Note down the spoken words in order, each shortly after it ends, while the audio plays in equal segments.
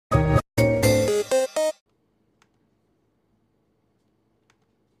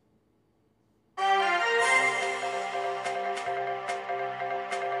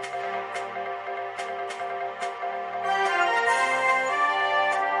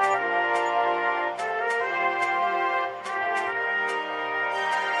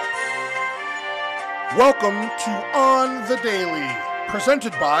Welcome to On the Daily,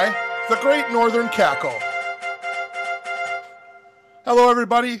 presented by the Great Northern Cackle. Hello,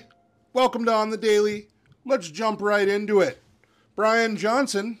 everybody. Welcome to On the Daily. Let's jump right into it. Brian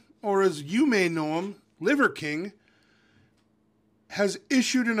Johnson, or as you may know him, Liver King, has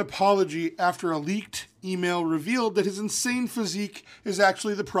issued an apology after a leaked email revealed that his insane physique is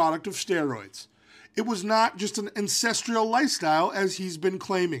actually the product of steroids. It was not just an ancestral lifestyle, as he's been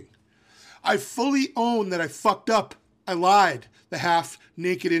claiming. I fully own that I fucked up. I lied, the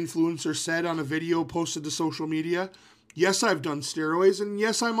half-naked influencer said on a video posted to social media. Yes, I've done steroids, and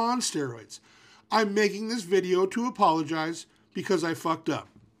yes, I'm on steroids. I'm making this video to apologize because I fucked up.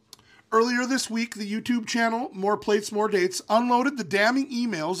 Earlier this week, the YouTube channel More Plates, More Dates unloaded the damning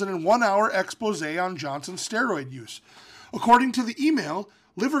emails in a 1-hour expose on Johnson's steroid use. According to the email,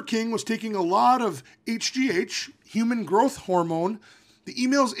 Liver King was taking a lot of HGH, human growth hormone. The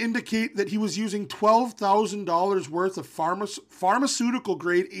emails indicate that he was using $12,000 worth of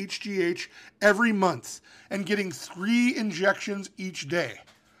pharmaceutical-grade HGH every month and getting 3 injections each day.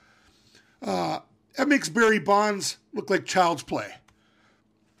 That makes Barry Bonds look like child's play.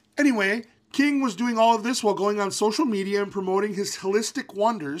 Anyway, King was doing all of this while going on social media and promoting his holistic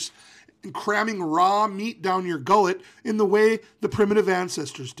wonders and cramming raw meat down your gullet in the way the primitive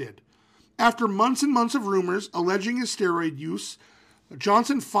ancestors did. After months and months of rumors alleging his steroid use,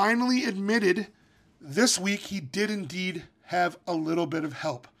 Johnson finally admitted this week he did indeed have a little bit of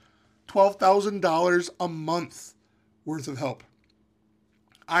help. $12,000 a month worth of help.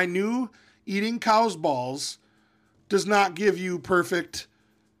 I knew eating cow's balls does not give you perfect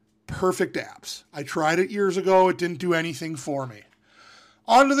abs. I tried it years ago. It didn't do anything for me.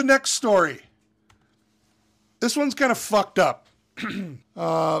 On to the next story. This one's kind of fucked up.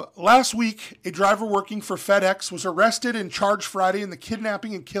 Last week, a driver working for FedEx was arrested and charged Friday in the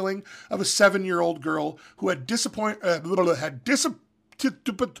kidnapping and killing of a 7-year-old girl who had disappeared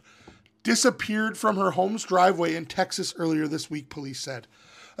from her home's driveway in Texas earlier this week, police said.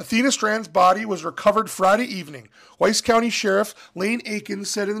 Athena Strand's body was recovered Friday evening. Weiss County Sheriff Lane Aiken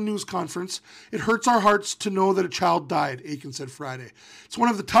said in the news conference, "It hurts our hearts to know that a child died," Aiken said Friday. "It's one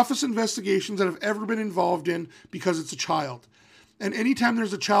of the toughest investigations that I've ever been involved in because it's a child. And anytime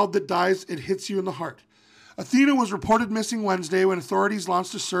there's a child that dies, it hits you in the heart." Athena was reported missing Wednesday when authorities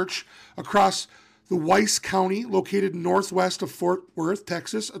launched a search across the Weiss County, located northwest of Fort Worth,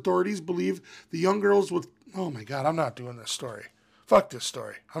 Texas. Authorities believe the young girls with... Oh my God, I'm not doing this story. Fuck this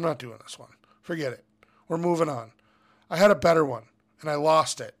story. I'm not doing this one. Forget it. We're moving on. I had a better one, and I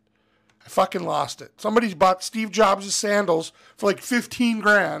lost it. I fucking lost it. Somebody bought Steve Jobs' sandals for like 15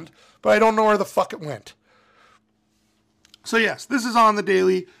 grand, but I don't know where the fuck it went. So yes, this is On the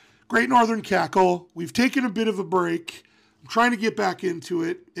Daily. Great Northern Cackle. We've taken a bit of a break. I'm trying to get back into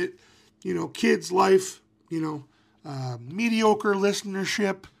it. Kids' life, mediocre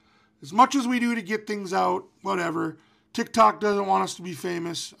listenership. As much as we do to get things out, whatever. TikTok doesn't want us to be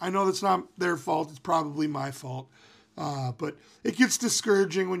famous. I know that's not their fault. It's probably my fault. But it gets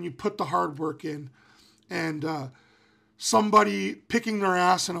discouraging when you put the hard work in and somebody picking their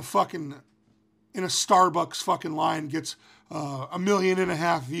ass in a Starbucks fucking line gets 1.5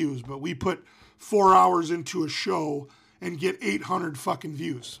 million views, but we put 4 hours into a show and get 800 fucking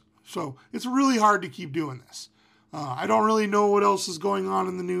views. So it's really hard to keep doing this. I don't really know what else is going on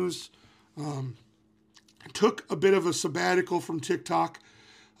in the news. I took a bit of a sabbatical from TikTok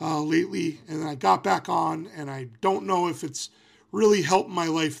lately, and I got back on, and I don't know if it's really helped my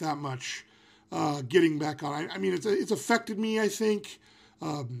life that much getting back on. I mean, it's affected me, I think.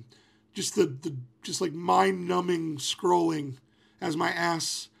 Just like mind-numbing scrolling as my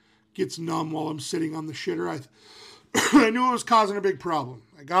ass gets numb while I'm sitting on the shitter. I knew it was causing a big problem.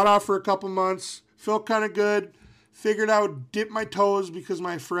 I got off for a couple months, felt kind of good, figured out, dip my toes because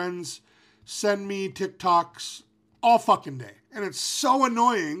my friends send me TikToks all fucking day. And it's so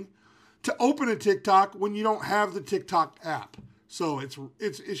annoying to open a TikTok when you don't have the TikTok app. So it's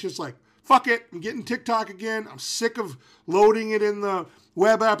just like, fuck it, I'm getting TikTok again. I'm sick of loading it in the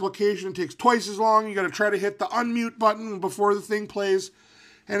web application. It takes twice as long. You got to try to hit the unmute button before the thing plays.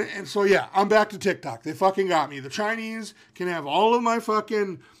 And so, yeah, I'm back to TikTok. They fucking got me. The Chinese can have all my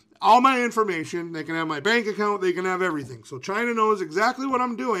information. They can have my bank account. They can have everything. So China knows exactly what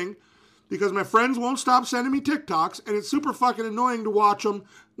I'm doing because my friends won't stop sending me TikToks, and it's super fucking annoying to watch them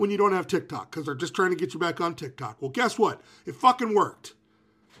when you don't have TikTok because they're just trying to get you back on TikTok. Well, guess what? It fucking worked.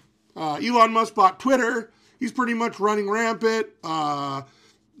 Elon Musk bought Twitter. He's pretty much running rampant.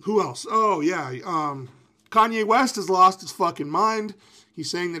 Who else? Oh, yeah. Kanye West has lost his fucking mind. He's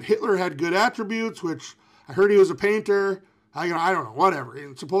saying that Hitler had good attributes, which I heard he was a painter. I don't know, whatever.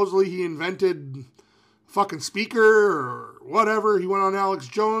 And supposedly he invented fucking speaker or whatever. He went on Alex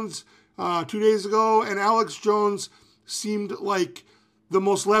Jones 2 days ago, and Alex Jones seemed like the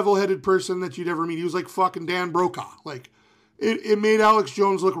most level-headed person that you'd ever meet. He was like fucking Dan Brokaw. Like, it made Alex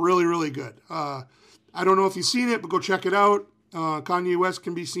Jones look really, really good. I don't know if you've seen it, but go check it out. Kanye West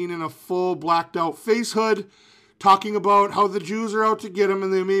can be seen in a full blacked out face hood talking about how the Jews are out to get him,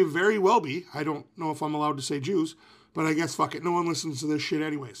 and they may very well be. I don't know if I'm allowed to say Jews, but I guess fuck it. No one listens to this shit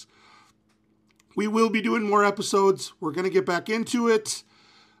anyways. We will be doing more episodes. We're going to get back into it.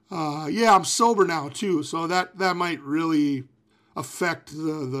 Yeah, I'm sober now too, so that might really affect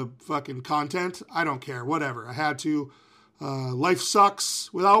the fucking content. I don't care. Whatever. I had to. Life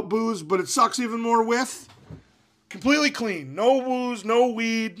sucks without booze, but it sucks even more with. Completely clean. No booze, no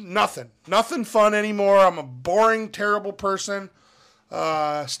weed, nothing. Nothing fun anymore. I'm a boring, terrible person.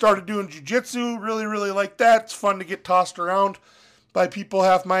 Started doing jiu-jitsu. Really, really like that. It's fun to get tossed around by people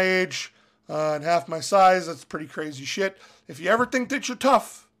half my age and half my size. That's pretty crazy shit. If you ever think that you're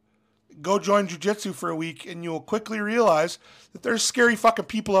tough, go join jiu-jitsu for a week and you'll quickly realize that there's scary fucking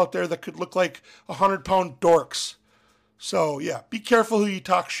people out there that could look like 100-pound dorks. So, yeah, be careful who you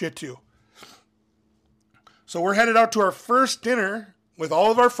talk shit to. So we're headed out to our first dinner with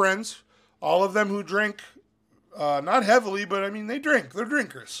all of our friends, all of them who drink, not heavily, but I mean, they drink. They're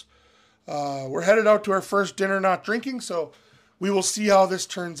drinkers. We're headed out to our first dinner not drinking, so we will see how this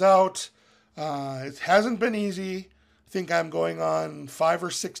turns out. It hasn't been easy. I think I'm going on 5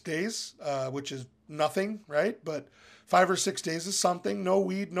 or 6 days, which is nothing, right? But 5 or 6 days is something. No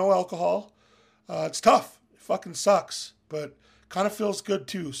weed, no alcohol. It's tough. It fucking sucks, but kind of feels good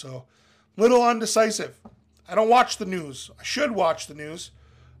too. So little undecisive. I don't watch the news. I should watch the news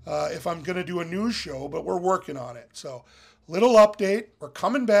if I'm going to do a news show, but we're working on it. So little update. We're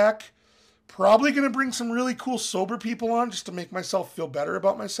coming back. Probably going to bring some really cool sober people on just to make myself feel better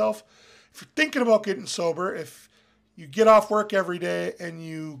about myself. If you're thinking about getting sober, if you get off work every day and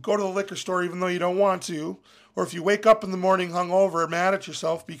you go to the liquor store even though you don't want to, or if you wake up in the morning hungover mad at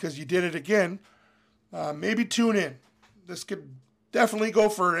yourself because you did it again, maybe tune in. This could definitely go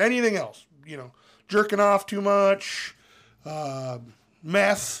for anything else. You know, jerking off too much,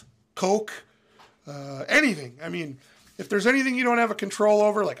 meth, coke, anything. I mean, if there's anything you don't have a control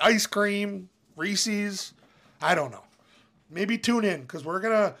over, like ice cream, Reese's, I don't know. Maybe tune in because we're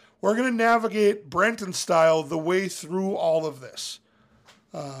gonna navigate Brenton style the way through all of this,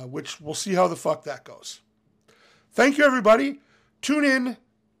 which we'll see how the fuck that goes. Thank you, everybody. Tune in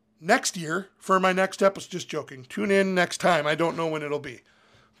next year for my next episode. Just joking. Tune in next time. I don't know when it'll be,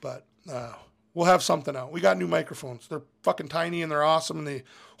 but we'll have something out. We got new microphones. They're fucking tiny and they're awesome, and they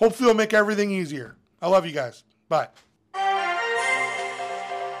hopefully will make everything easier. I love you guys. Bye.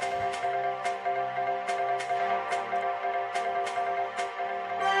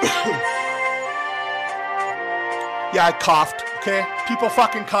 Yeah, I coughed, okay? People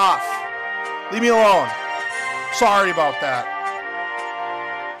fucking cough. Leave me alone. Sorry about that.